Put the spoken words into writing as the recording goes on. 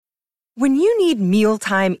When you need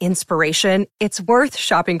mealtime inspiration, it's worth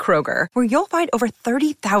shopping Kroger, where you'll find over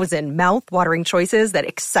 30,000 mouth-watering choices that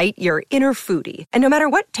excite your inner foodie. And no matter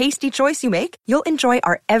what tasty choice you make, you'll enjoy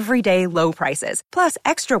our everyday low prices, plus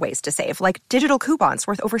extra ways to save, like digital coupons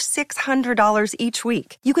worth over $600 each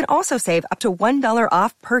week. You can also save up to $1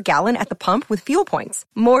 off per gallon at the pump with fuel points.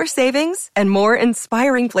 More savings and more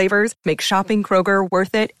inspiring flavors make shopping Kroger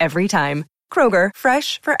worth it every time. Kroger,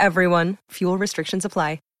 fresh for everyone. Fuel restrictions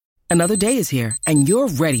apply. Another day is here, and you're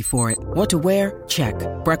ready for it. What to wear? Check.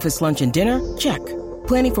 Breakfast, lunch, and dinner? Check.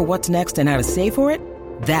 Planning for what's next and how to save for it?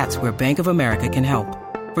 That's where Bank of America can help.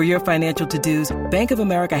 For your financial to-dos, Bank of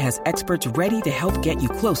America has experts ready to help get you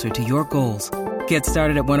closer to your goals. Get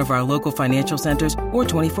started at one of our local financial centers or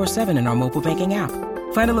 24/7 in our mobile banking app.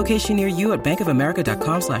 Find a location near you at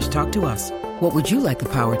bankofamerica.com/talktous. What would you like the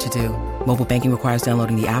power to do? Mobile banking requires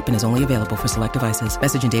downloading the app and is only available for select devices.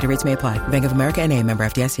 Message and data rates may apply. Bank of America N.A., member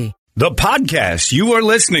FDIC. The podcast you are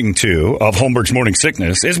listening to of Holmberg's Morning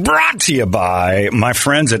Sickness is brought to you by my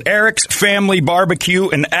friends at Eric's Family Barbecue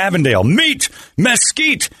in Avondale. Meet,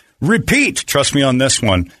 mesquite, repeat. Trust me on this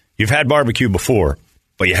one. You've had barbecue before,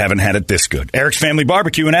 but you haven't had it this good. Eric's Family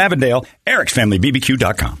Barbecue in Avondale,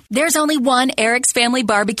 ericsfamilybbq.com. There's only one Eric's Family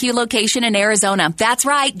Barbecue location in Arizona. That's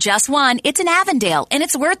right, just one. It's in Avondale, and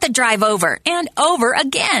it's worth the drive over and over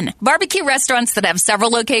again. Barbecue restaurants that have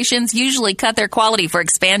several locations usually cut their quality for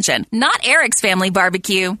expansion. Not Eric's Family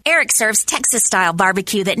Barbecue. Eric serves Texas-style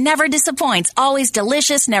barbecue that never disappoints, always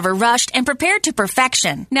delicious, never rushed, and prepared to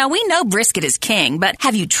perfection. Now, we know brisket is king, but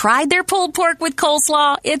have you tried their pulled pork with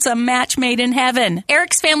coleslaw? It's a match made in heaven.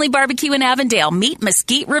 Eric's Family Barbecue in Avondale. Meet,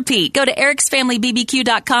 mesquite, repeat. Go to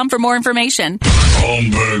ericsfamilybbq.com for more information.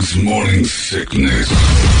 Holmberg's Morning Sickness.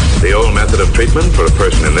 The old method of treatment for a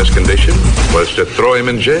person in this condition was to throw him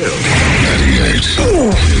in jail. 98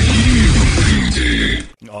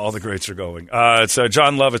 UPD. All the greats are going. It's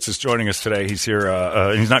John Lovitz is joining us today. He's here.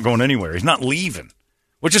 He's not going anywhere. He's not leaving,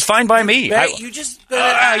 which is fine by me. You just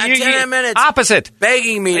spent 10 minutes opposite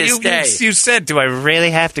begging me to stay. You said, do I really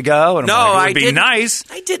have to go? And No, it would be didn't. nice.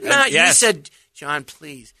 I did not. Yes. You said, John,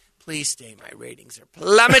 please stay. My ratings are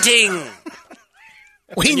plummeting.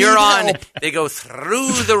 When you're on, they go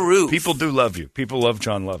through the roof. People do love you. People love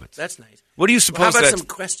John Lovitz. That's nice. What do you suppose? How about some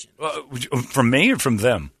questions? From me or from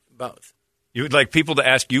them? Both. You would like people to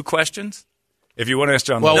ask you questions? If you want to ask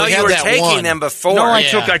John Well, Lovitz. no, you were taking them before. No, I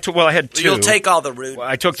took. Well, I had two. You'll take all the rude.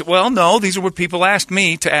 No, these are what people asked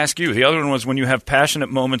me to ask you. The other one was when you have passionate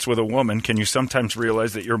moments with a woman, can you sometimes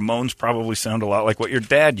realize that your moans probably sound a lot like what your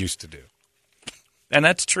dad used to do? And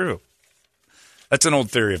that's true. That's an old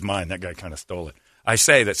theory of mine. That guy kind of stole it. I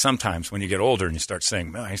say that sometimes when you get older and you start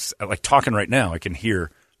saying, like talking right now, I can hear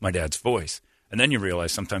my dad's voice. And then you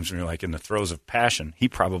realize sometimes when you're like in the throes of passion, he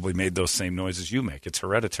probably made those same noises you make. It's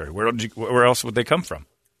hereditary. Where else would they come from?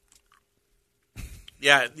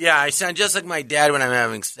 Yeah, I sound just like my dad when I'm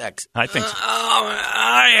having sex. I think so.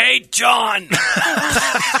 I hate John.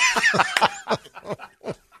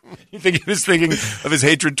 You think he was thinking of his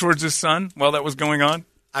hatred towards his son while that was going on?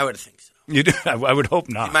 I would think so. You do? I would hope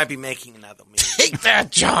not. He might be making another meal. Hate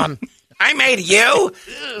that, John. I made you?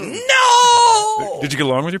 No! Did you get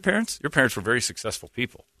along with your parents? Your parents were very successful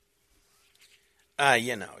people.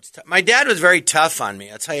 It's tough. My dad was very tough on me.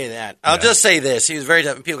 I'll tell you that. I'll just say this. He was very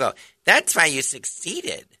tough. And people go, that's why you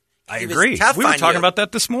succeeded. I agree. We were talking about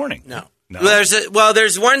that this morning. No.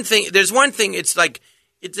 There's one thing. It's like,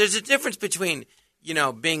 there's a difference between,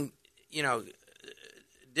 being,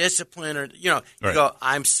 disciplined or, you go,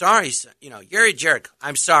 I'm sorry, son. You're a jerk.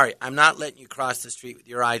 I'm sorry. I'm not letting you cross the street with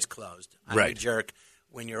your eyes closed. I'm a jerk.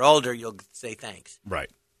 When you're older, you'll say thanks. Right.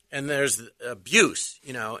 And there's abuse,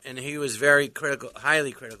 and he was very critical,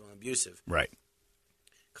 highly critical and abusive. Right.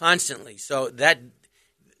 Constantly. So that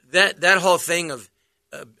whole thing of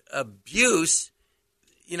abuse,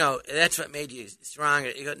 that's what made you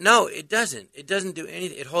stronger. You go, no, it doesn't. It doesn't do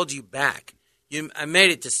anything. It holds you back. I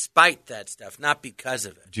made it despite that stuff, not because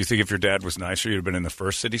of it. Do you think if your dad was nicer, you'd have been in the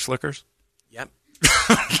first City Slickers? Yep.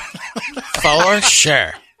 For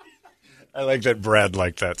sure. I like that Brad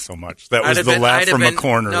liked that so much. That was the laugh from a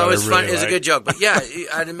corner. No, it was fun. It was liked. a good joke. But yeah,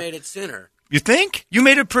 I'd have made it sooner. You think? You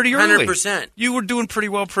made it pretty early. 100%. You were doing pretty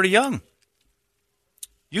well pretty young.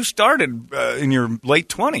 You started in your late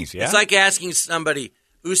 20s, yeah? It's like asking somebody,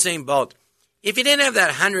 Usain Bolt, if you didn't have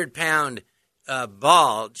that 100-pound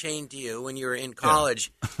ball chained to you when you were in college,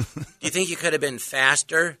 do you think you could have been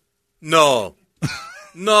faster? No.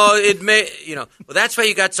 No, it may, well, that's why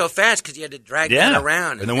you got so fast, because you had to drag that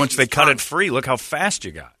around. And then once they cut it free, look how fast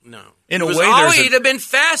you got. No. In a way, he'd have been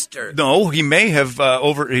faster. No, he may have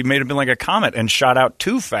he may have been like a comet and shot out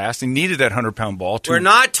too fast. He needed that 100-pound ball. We're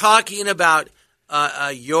not talking about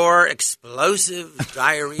your explosive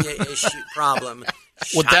diarrhea issue problem.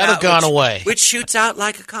 Would that have gone away? Which shoots out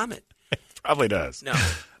like a comet. It probably does. No.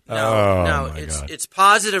 God. It's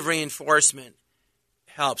positive reinforcement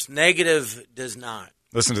helps. Negative does not.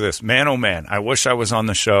 Listen to this. Man, oh, man, I wish I was on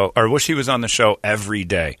the show, or wish he was on the show every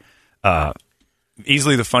day.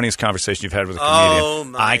 Easily the funniest conversation you've had with a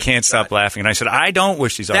comedian. I can't stop laughing. And I said, I don't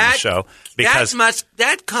wish he's on the show. Because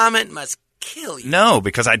that comment must kill you. No,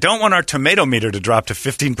 because I don't want our tomato meter to drop to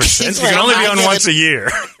 15%. We can only be on once a year.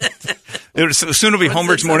 Soon it'll be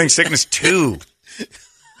Holmberg's Morning Sickness 2.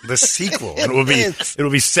 The sequel. And it'll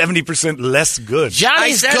be 70% less good.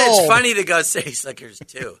 Johnny's I said gold. It's funny to go City Slickers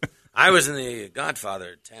 2. I was in the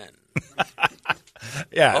Godfather 10.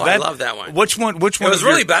 Yeah, I love that one. Which one? It was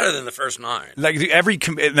really better than the first 9. Like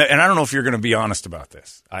and I don't know if you're going to be honest about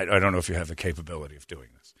this. I don't know if you have the capability of doing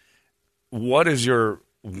this. What is your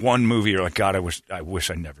one movie you're like, God, I wish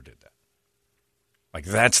I never did that? Like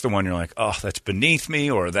that's the one you're like, oh, that's beneath me,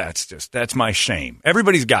 or that's my shame.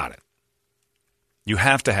 Everybody's got it. You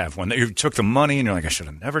have to have one that you took the money and you're like, I should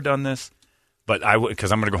have never done this, but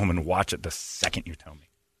because I'm going to go home and watch it the second you tell me.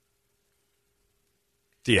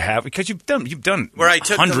 Do you have? Because you've done where I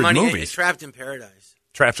took 100 the money. movies. Trapped in Paradise.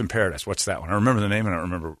 Trapped in Paradise. What's that one? I remember the name and I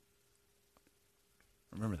don't remember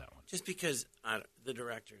that one. Just because the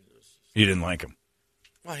director You didn't like him.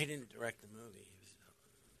 Well, he didn't direct the movie.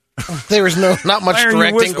 There was not much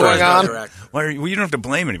directing going on. Why you don't have to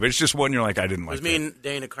blame anybody. It's just one you're like, I didn't like. It was me and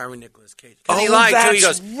Dana Carvey, Nicolas Cage. Oh, he lied too. He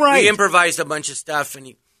that's goes, right. We improvised a bunch of stuff, and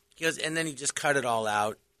he goes, and then he just cut it all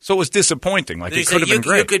out. So it was disappointing. Like it could have been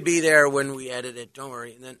great. You could be there when we edited it. Don't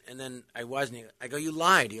worry. And then I wasn't. I go, you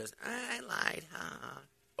lied. He goes, I lied.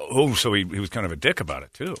 Oh, so he was kind of a dick about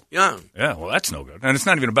it too. Yeah. Yeah. Well, that's no good. And it's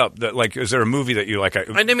not even about that. Like, is there a movie that you like?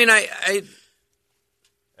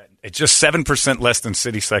 It's just 7% less than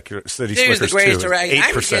City Slickers 2. He was the greatest director.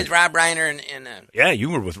 I'm as good as Rob Reiner yeah,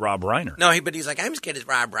 you were with Rob Reiner. No, but he's like, I'm as good as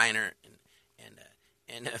Rob Reiner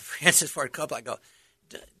and Francis Ford Coppola. I go,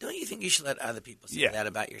 don't you think you should let other people say that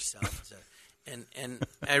about yourself? So, and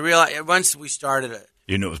I realized once we started it,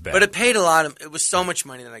 you knew it was bad. But it paid a lot. It was so much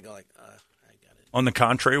money that I go like, I got it. On the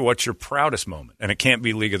contrary, what's your proudest moment? And it can't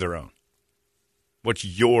be League of Their Own. What's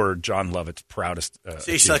your John Lovett's proudest?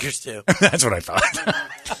 City Slickers 2. That's what I thought.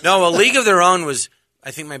 No, well, League of Their Own was,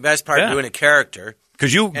 I think, my best part doing a character.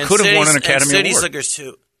 Because you could have won an Academy Award. City Slickers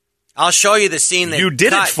 2. I'll show you the scene that you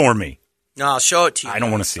did cut. It for me. No, I'll show it to you. I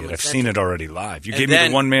don't want to see it. I've seen it already live. You and gave me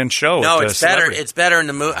the one-man show. No, at it's better. Celebrity. It's better in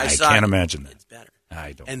the movie. I can't imagine that. It's better.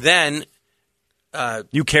 I don't. And then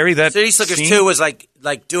you carry that. City Slickers 2 was like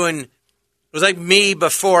doing. It was like me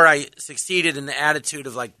before I succeeded in the attitude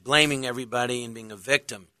of like blaming everybody and being a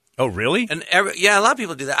victim. Oh, really? And a lot of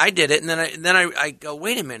people do that. I did it, and then I go,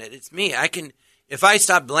 wait a minute, it's me. I can, if I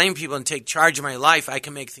stop blaming people and take charge of my life, I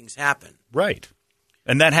can make things happen. Right.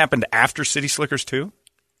 And that happened after City Slickers 2?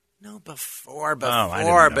 No, before. I didn't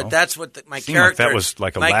know. But that's what my Seemed character. Like that was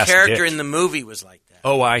like a my last character ditch. in the movie was like that.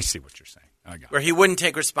 Oh, I see what you're saying. I got Where he wouldn't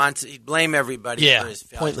take responsibility, he'd blame everybody for his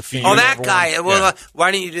failure. Point the finger. Oh, that guy. Well, why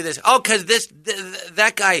didn't you do this? Oh, because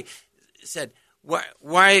that guy said,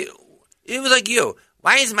 why? It was like you.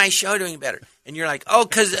 Why is my show doing better? And you're like, oh,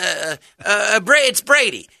 because it's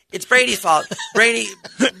Brady. It's Brady's fault. Brady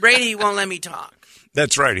won't let me talk.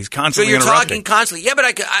 That's right. He's So constantly you're interrupting. talking constantly. Yeah,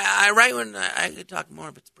 but I write when I could talk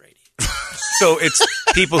more, but it's Brady. So it's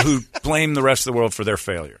people who blame the rest of the world for their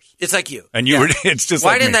failures. It's like you. And you were. It's just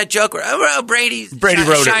why like didn't me. that joke? Brady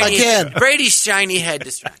wrote shiny, it again. Brady's shiny head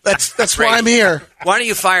distracted. That's why I'm here. Why don't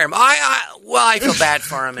you fire him? I feel bad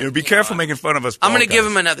for him. And, Be careful making fun of us. I'm going to bald give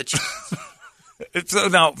guys. him another chance.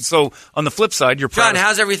 So on the flip side, you're John, proud.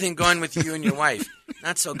 how's everything going with you and your wife?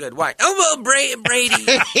 Not so good. Why? Oh, well, Brady.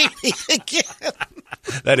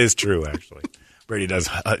 That is true, actually. Brady does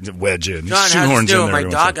wedge in. John, Shoehorns how's it in doing? there My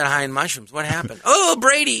every dog once got high in mushrooms. What happened? Oh,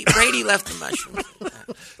 Brady left the mushrooms.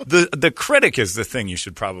 The critic is the thing you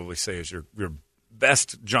should probably say is your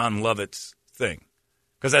best John Lovett's thing,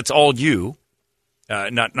 because that's all you.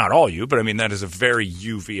 Not all you, but I mean that is a very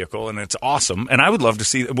you vehicle, and it's awesome. And I would love to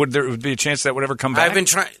see. Would there be a chance that would ever come back? I've been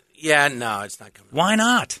trying. Yeah, no, it's not coming. Why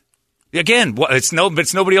not? Again, it's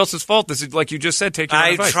nobody else's fault. This is like you just said. Take your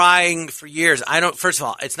I'm advice. trying for years. I don't. First of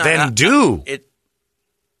all, it's not. Then do.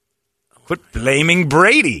 Quit blaming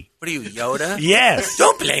Brady. What are you, Yoda? Yes.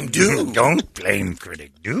 Don't blame do. Don't blame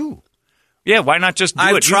critic. Do. Yeah. Why not just do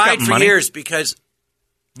I've it? tried You've got for money. years because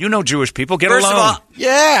You know Jewish people. Get First alone. of all,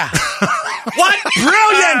 Yeah. what?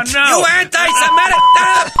 Brilliant! No. You anti-Semitic!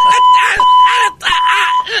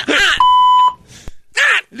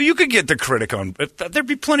 You could get the critic on. There'd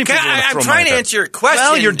be plenty of people. I'm trying to answer your question.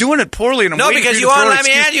 Well, you're doing it poorly. And I'm No, waiting because for you to won't throw let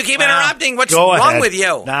me excuse- add. You keep interrupting. What's Go wrong ahead. with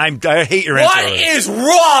you? I hate your answer. What is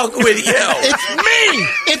wrong with you?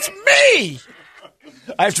 It's me.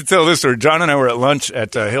 I have to tell this story. John and I were at lunch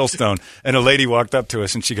at Hillstone, and a lady walked up to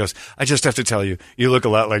us, and she goes, I just have to tell you, you look a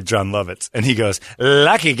lot like John Lovitz. And he goes,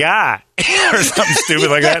 lucky guy, or something stupid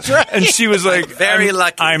like that. Right. And she was like, Very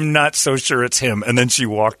lucky. I'm not so sure it's him. And then she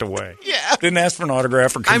walked away. Yeah. Didn't ask for an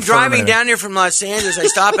autograph or confirm I'm driving anything. down here from Los Angeles. I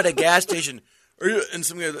stop at a gas station. And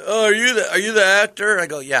some guy goes, "Oh, are you the actor?" I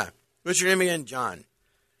go, "Yeah." "What's your name again?" "John."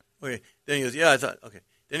 Okay. Then he goes, "Yeah, I thought." Okay.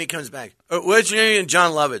 Then he comes back. "Oh, what's your name again?"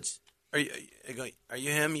 "John Lovitz." I go, "Are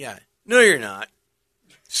you him?" "Yeah." "No, you're not."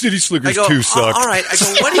 City I Slickers go, 2 sucked. "All right." I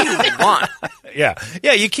go, "What do you want?"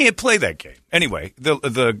 Yeah, you can't play that game. Anyway,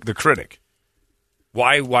 the critic.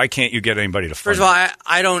 Why can't you get anybody to fund First of all,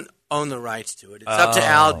 I don't own the rights to it. It's up to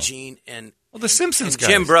Al Jean and the Simpsons and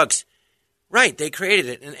Jim guys. Brooks. Right, they created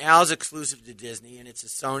it, and Al's exclusive to Disney, and it's at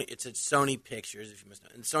Sony Pictures, if you must know.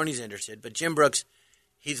 And Sony's interested, but Jim Brooks,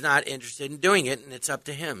 he's not interested in doing it, and it's up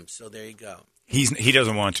to him. So there you go. He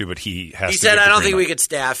doesn't want to, but he has. He to said, get "I the don't green think light." we could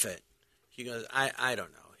staff it." He goes, "I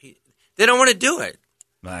don't know." They don't want to do it.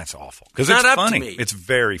 That's awful because It's it's not up to funny. me. It's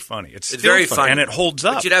very funny. It's It's still very funny, and it holds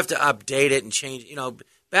up. But you'd have to update it and change.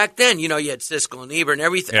 Back then, you had Siskel and Ebert and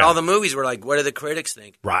everything. Yeah. All the movies were like, "What do the critics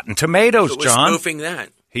think?" Rotten Tomatoes, It was John. spoofing that.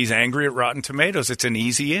 He's angry at Rotten Tomatoes. It's an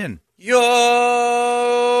easy in. You're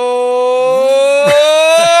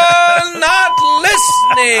not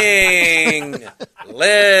listening.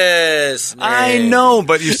 Listening. I know,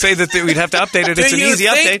 but you say that we'd have to update it. It's an easy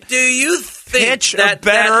update. Do you think Pitch a that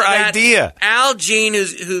better idea. Al Jean,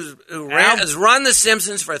 who has run The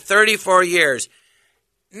Simpsons for 34 years,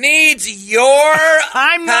 needs your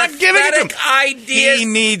I'm not giving it to him. pathetic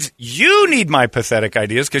ideas? You need my pathetic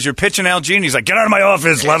ideas because you're pitching Al Jean. He's like, get out of my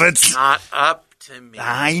office, Lovitz. Not up to me.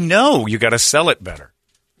 I know. You got to sell it better.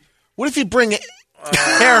 What if you bring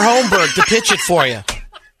Herr Holmberg to pitch it for you?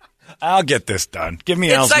 I'll get this done. Give me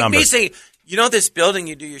It's Al's like number. me saying, this building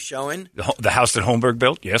you do your show in? The house that Holmberg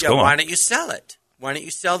built? Yes, go Why on. don't you sell it? Why don't you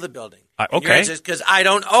sell the building? Okay. Because I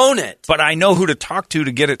don't own it. But I know who to talk to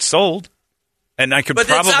get it sold. And I could But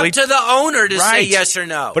probably... it's up to the owner to say Right. yes or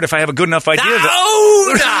no. But if I have a good enough idea...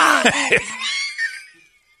 owner!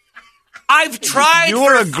 I've tried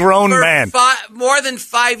You're a grown for man. More than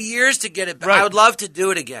 5 years to get it back. Right. I would love to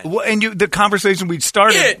do it again. Well, and the conversation we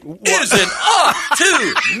started... It isn't up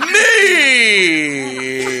to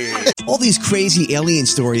me! All these crazy alien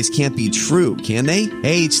stories can't be true, can they?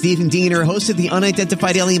 Hey, it's Stephen Diener, host of the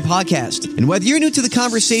Unidentified Alien Podcast. And whether you're new to the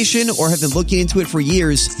conversation or have been looking into it for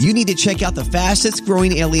years, you need to check out the fastest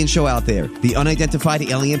growing alien show out there, the Unidentified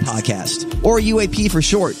Alien Podcast, or UAP for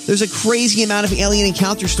short. There's a crazy amount of alien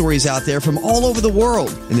encounter stories out there from all over the world.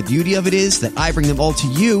 And the beauty of it is that I bring them all to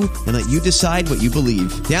you and let you decide what you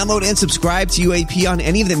believe. Download and subscribe to UAP on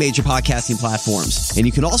any of the major podcasting platforms. And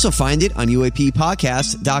you can also find it on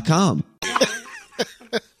UAPpodcast.com.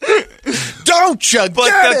 Don't you But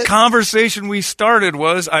get the it? conversation we started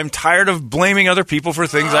was, I'm tired of blaming other people for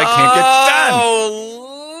things I can't get done.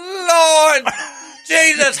 Oh, Lord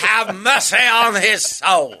Jesus, have mercy on his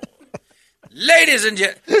soul. Ladies and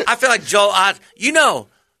gentlemen, I feel like Joel Ott.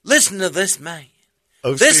 Listen to this man.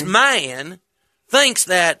 This man thinks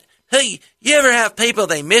that, hey, you ever have people,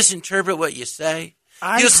 they misinterpret what you say?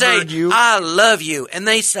 You say, heard you. I love you. And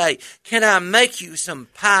they say, can I make you some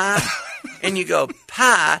pie? And you go,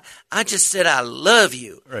 pie? I just said I love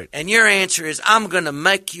you. Right. And your answer is, I'm going to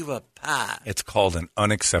make you a pie. It's called an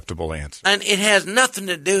unacceptable answer. And it has nothing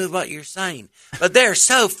to do with what you're saying. But they're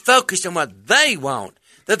so focused on what they want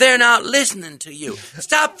that they're not listening to you.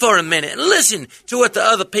 Stop for a minute and listen to what the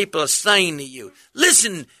other people are saying to you.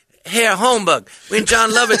 Listen, Herr Holmberg, when John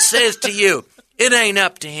Lovitz says to you, it ain't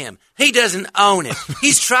up to him. He doesn't own it.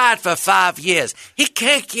 He's tried for 5 years. He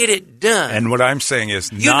can't get it done. And what I'm saying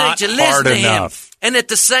is You not need to listen hard to enough. him. And at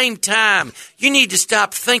the same time, you need to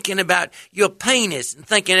stop thinking about your penis and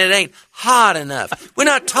thinking it ain't hard enough. We're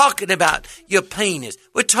not talking about your penis.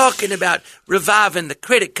 We're talking about reviving the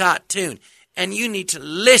critic cartoon. And you need to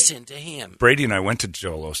listen to him. Brady and I went to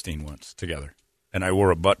Joel Osteen once together, and I wore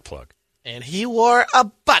a butt plug And he wore a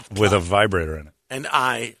butt plug. with a vibrator in it And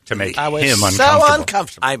to make I was him so uncomfortable.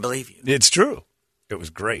 uncomfortable. I believe you. It's true. It was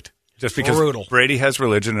great. Just because Brutal. Brady has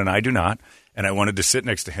religion and I do not, and I wanted to sit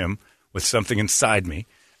next to him with something inside me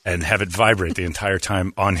and have it vibrate the entire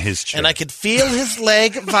time on his chair. And I could feel his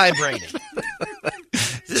leg vibrating.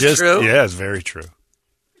 Is this true? Yeah, it's very true.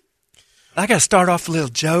 I got to start off a little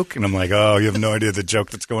joke. And I'm like, oh, you have no idea the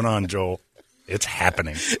joke that's going on, Joel. It's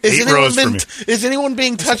happening. Is anyone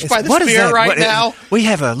being touched by the sphere right now? We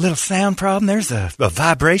have a little sound problem. There's a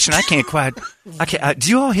vibration. I can't quite. Do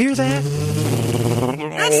you all hear that?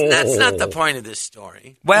 That's not the point of this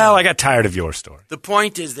story. Well, I got tired of your story. The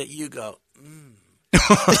point is that you go,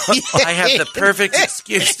 I have the perfect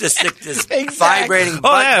excuse to stick this vibrating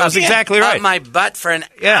butt that's exactly right. up my butt for an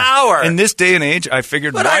hour. In this day and age, I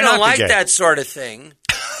figured but why I don't not like be gay? that sort of thing.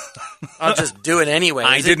 I'll just do it anyway.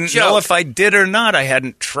 I didn't know if I did or not. I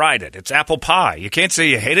hadn't tried it. It's apple pie. You can't say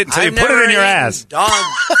you hate it until you put it in your ass. Dog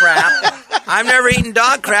crap. I've never eaten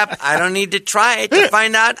dog crap. I don't need to try it to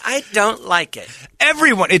find out I don't like it.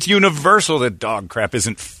 It's universal that dog crap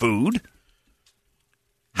isn't food.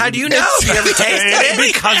 How do you know? Have you ever tasted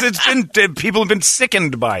it? Because people have been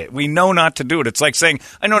sickened by it. We know not to do it. It's like saying,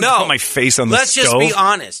 I know not to put my face on the stove. Let's just be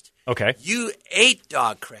honest. Okay. You ate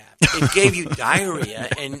dog crap. It gave you diarrhea,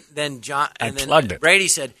 and then Brady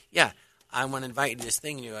said, "Yeah, I want to invite you to this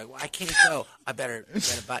thing." And you're like, "Well, I can't go. I better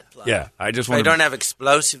get a butt plug." Yeah, I don't have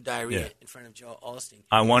explosive diarrhea in front of Joel Osteen.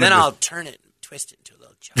 I'll turn it and twist it into a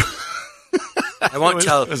little joke. I won't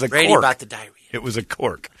tell Brady about the diarrhea. It was a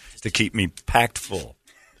cork to keep me packed full.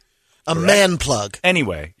 A man plug.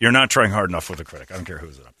 Anyway, you're not trying hard enough with a critic. I don't care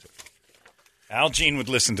who's it up to. Al Jean would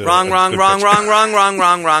listen to wrong. By the way,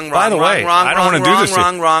 I don't want to do this.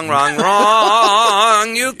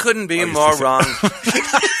 Wrong. You couldn't be more wrong.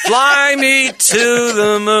 Fly me to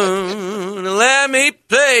the moon. Let me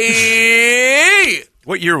play.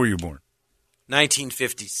 What year were you born?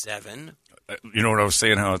 1957. You know what I was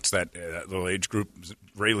saying? How it's that little age group.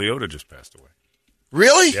 Ray Liotta just passed away.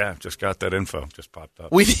 Really? Yeah, just got that info. Just popped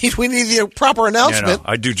up. We need the proper announcement. Yeah, no,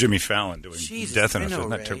 I do Jimmy Fallon doing death in it.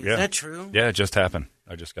 Is that true? Yeah, it just happened.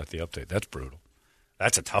 I just got the update. That's brutal.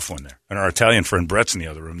 That's a tough one there. And our Italian friend Brett's in the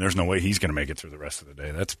other room. There's no way he's going to make it through the rest of the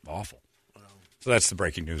day. That's awful. So that's the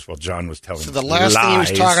breaking news while John was telling us. So the last thing he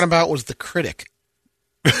was talking about was the critic.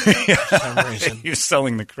 For some reason. He was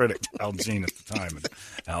selling the critic to Al Jean at the time. And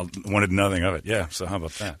Al wanted nothing of it. Yeah, so how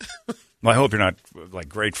about that? Well, I hope you're not like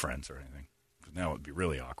great friends or anything. Now it would be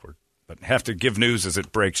really awkward. But have to give news as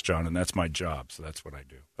it breaks, John, and that's my job, so that's what I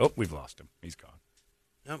do. Oh, we've lost him. He's gone.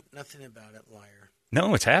 Nope, nothing about it, liar.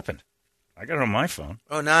 No, it's happened. I got it on my phone.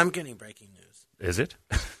 Oh, now I'm getting breaking news. Is it?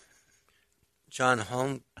 John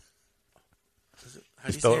Holm. How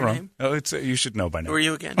do you spell say it your wrong? name? Oh, you should know by now. Who are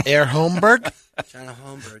you again? Air Holmberg. John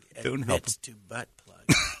Holmberg admits to butt plug.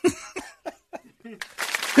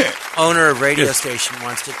 Owner of radio station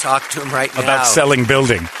wants to talk to him right now. About selling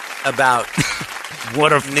building. About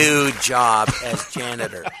what a new job as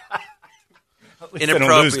janitor.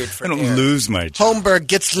 Inappropriate for I don't lose my job. Holmberg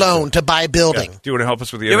gets loan to buy building. Yeah. Do you want to help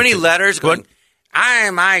us with the Do you have any other letters going,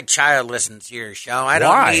 my child listens to your show. I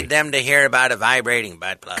don't need them to hear about a vibrating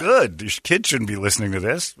butt plug. Good. Your kid shouldn't be listening to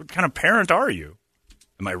this. What kind of parent are you?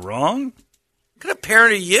 Am I wrong? What kind of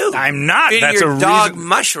parent are you? I'm not. Feeding That's your a dog reason.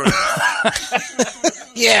 mushroom.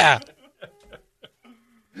 Yeah.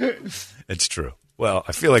 It's true. Well,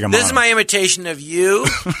 I feel like I'm This is my imitation of you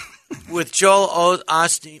with Joel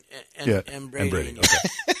Osteen and Brady. Okay.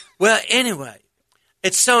 Well, anyway,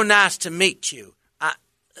 it's so nice to meet you.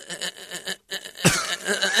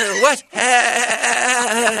 What?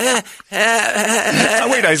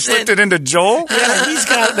 Wait, I slipped it into Joel? Yeah, he's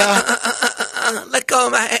got it now. Let go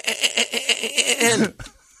of my hand.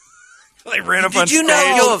 I ran up on Did you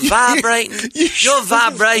know you're vibrating? Your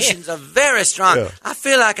vibrations are very strong. Yeah. I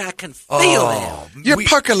feel like I can feel them. You're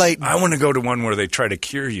percolating. I want to go to one where they try to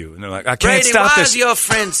cure you, and they're like, I can't Brady, stop why this. is your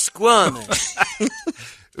friend squirming?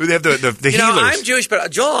 They have the you healers. know, I'm Jewish, but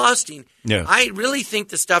Joel Osteen, Yeah. I really think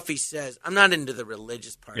the stuff he says, I'm not into the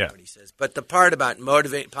religious part of what he says, but the part about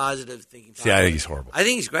motivate, positive thinking. See, I think he's horrible. I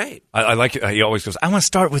think he's great. I like it. He always goes, I want to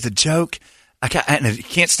start with a joke. And he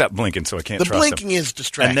can't stop blinking, so I can't trust him. The blinking is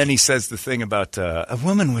distracting. And then he says the thing about a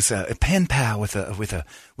woman was a pen pal with a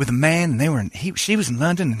man, and she was in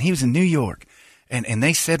London and he was in New York, and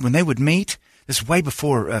they said when they would meet, this is way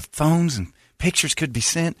before phones and pictures could be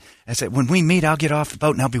sent. I said, when we meet, I'll get off the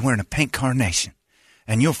boat and I'll be wearing a pink carnation,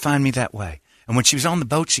 and you'll find me that way. And when she was on the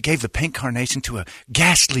boat, she gave the pink carnation to a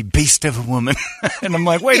ghastly beast of a woman. And I'm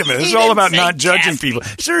like, wait a minute, this is all about not judging people.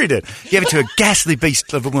 Sure he did. Gave it to a ghastly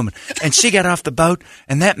beast of a woman. And she got off the boat,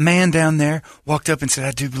 and that man down there walked up and said,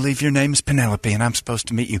 I do believe your name is Penelope, and I'm supposed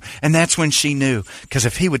to meet you. And that's when she knew, because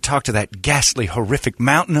if he would talk to that ghastly, horrific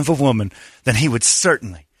mountain of a woman, then he would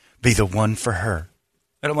certainly be the one for her.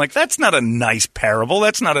 And I'm like, that's not a nice parable.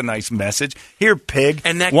 That's not a nice message. Here, pig,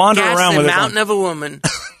 and that wander around with mountain of a woman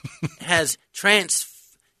has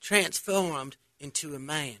transformed into a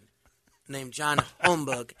man named John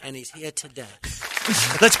Holmberg, and he's here today.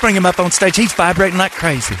 Let's bring him up on stage. He's vibrating like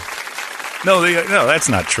crazy. No, that's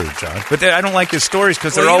not true, John. But I don't like his stories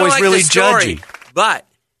because they're always really judgy. But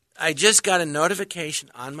I just got a notification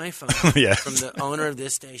on my phone Yes. from the owner of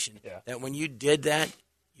this station that when you did that,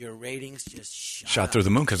 your ratings just shot through the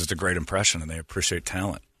moon because it's a great impression and they appreciate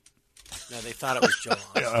talent. No, they thought it was Joe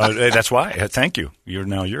Austin. That's why. Thank you.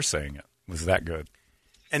 You're saying it. Was that good?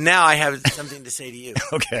 And now I have something to say to you.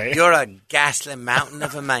 Okay. You're a ghastly mountain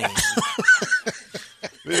of a man.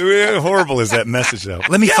 How horrible is that message, though?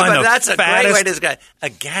 Let me find out. That's a great way to describe it. A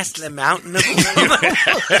ghastly mountain of a woman.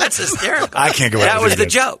 That's hysterical. I can't go out. That was the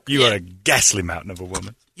joke. You are a ghastly mountain of a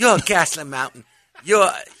woman. You're a ghastly mountain. You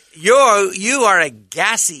are a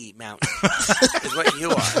gassy mountain. Is what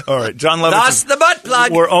you are. All right, John Lovitz. Lost the butt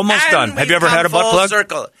plug. We're almost done. Have you ever had a butt plug?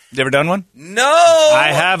 Circle. You ever done one? No.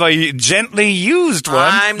 I have a gently used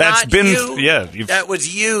one. That's been you. Yeah. That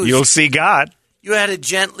was used. You'll see God. You had a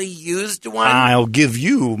gently used one? I'll give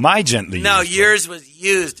you my gently used No, yours was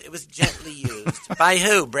used. It was gently used. By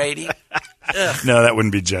who, Brady? Ugh. No, that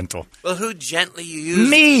wouldn't be gentle. Well, who gently used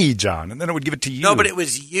Me, John. And then I would give it to you. No, but it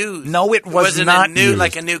was used. No, it wasn't not a new, used.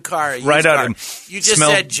 like a new car. Right out. You just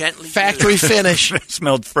said gently factory used. finish.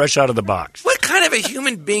 Smelled fresh out of the box. What kind of a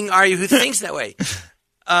human being are you who thinks that way?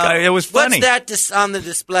 It was funny. What's that on the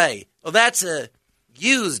display? Well, that's a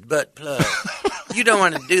used butt plug. You don't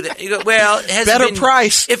want to do that. You go, well, it has better been,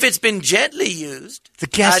 price. If it's been gently used. The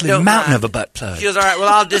ghastly mountain of a butt plug. She goes, all right,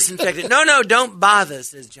 well, I'll disinfect it. No, don't bother,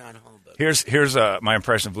 says John Holmberg. Here's my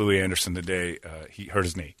impression of Louis Anderson the day he hurt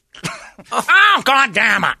his knee. Oh, God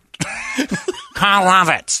damn it. Carl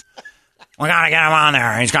Lovitz. We got to get him on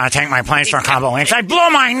there. He's going to take my place for a couple of weeks. I blew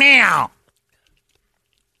my knee out.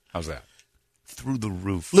 How's that? Through the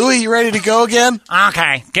roof. Louis, you ready to go again?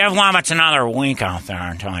 Okay. Give Lovitz another week out there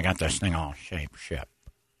until I got this thing all shape.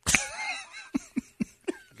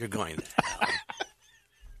 You're going to hell.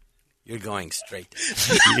 You're going straight to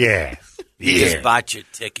hell. Yeah. You just bought your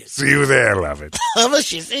tickets. See you there, Lovitz. How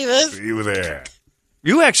much you see this? See you there.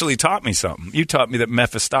 You actually taught me something. You taught me that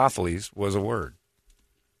Mephistopheles was a word.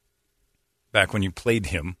 Back when you played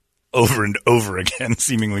him over and over again,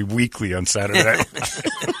 seemingly weekly on Saturday Night Live.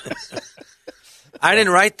 I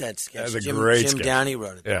didn't write that sketch. That's a great Jim sketch. Downey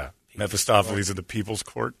wrote it. Yeah. Mephistopheles of the People's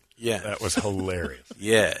Court. Yeah. That was hilarious.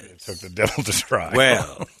 Yeah. It took the devil to try.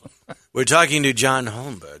 Well, we're talking to John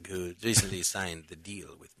Holmberg, who recently signed the deal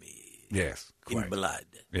with me. Yes. In blood.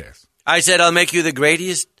 Yes. I said, I'll make you the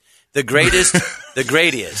greatest. The greatest. The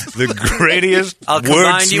greatest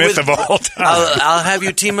wordsmith of all time. I'll have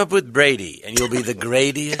you team up with Brady, and you'll be the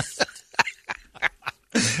greatest.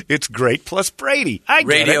 It's great plus Brady. I get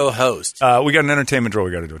radio it. host. We got an entertainment draw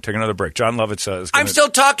we got to do. Take another break. John Lovitz is I'm still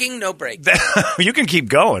talking. No break. You can keep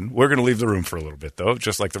going. We're going to leave the room for a little bit, though,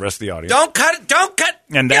 just like the rest of the audience. Don't cut it. Don't cut.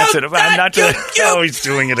 And that's it. I'm not doing it. Oh, he's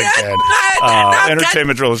doing it again.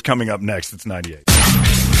 Entertainment draw is coming up next. It's 98.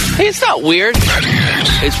 Hey, it's not weird.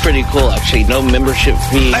 It's pretty cool, actually. No membership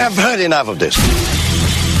fee. I have heard enough of this.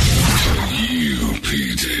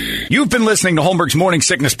 You've been listening to Holmberg's Morning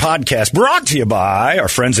Sickness Podcast, brought to you by our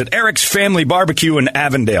friends at Eric's Family Barbecue in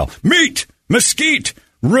Avondale. Meet, mesquite,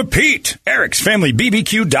 repeat.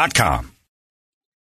 Eric'sFamilyBBQ.com.